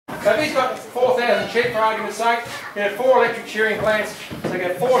So if he's got 4,000 sheep, for argument's sake, you have 4 electric shearing plants, so you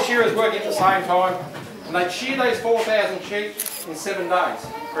get 4 shearers working at the same time, and they shear these 4,000 sheep in 7 days.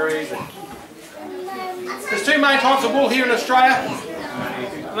 Very easy. There's 2 main types of wool here in Australia.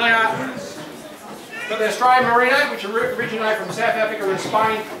 And they are got the Australian Merino, which originated from South Africa and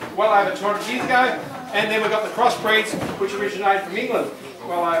Spain well over 200 years ago, and then we've got the crossbreeds, which originated from England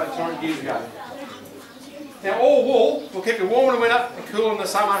well over 200 years ago. Now all wool will keep you warm in the winter and cool in the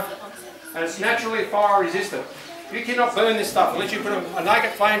summer, and it's naturally fire resistant. You cannot burn this stuff unless you put a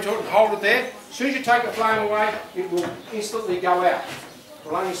naked flame to it and hold it there. As soon as you take the flame away, it will instantly go out. It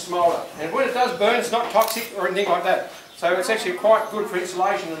will only smoulder. And when it does burn, it's not toxic or anything like that. So it's actually quite good for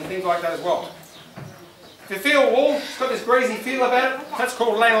insulation and things like that as well. If you feel wool, it's got this greasy feel about it. That's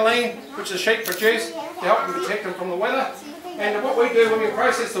called lanolin, which the sheep produce to help them protect them from the weather. And what we do when we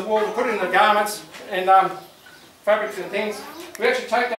process the wool, we put it in the garments and fabrics and things, we actually take that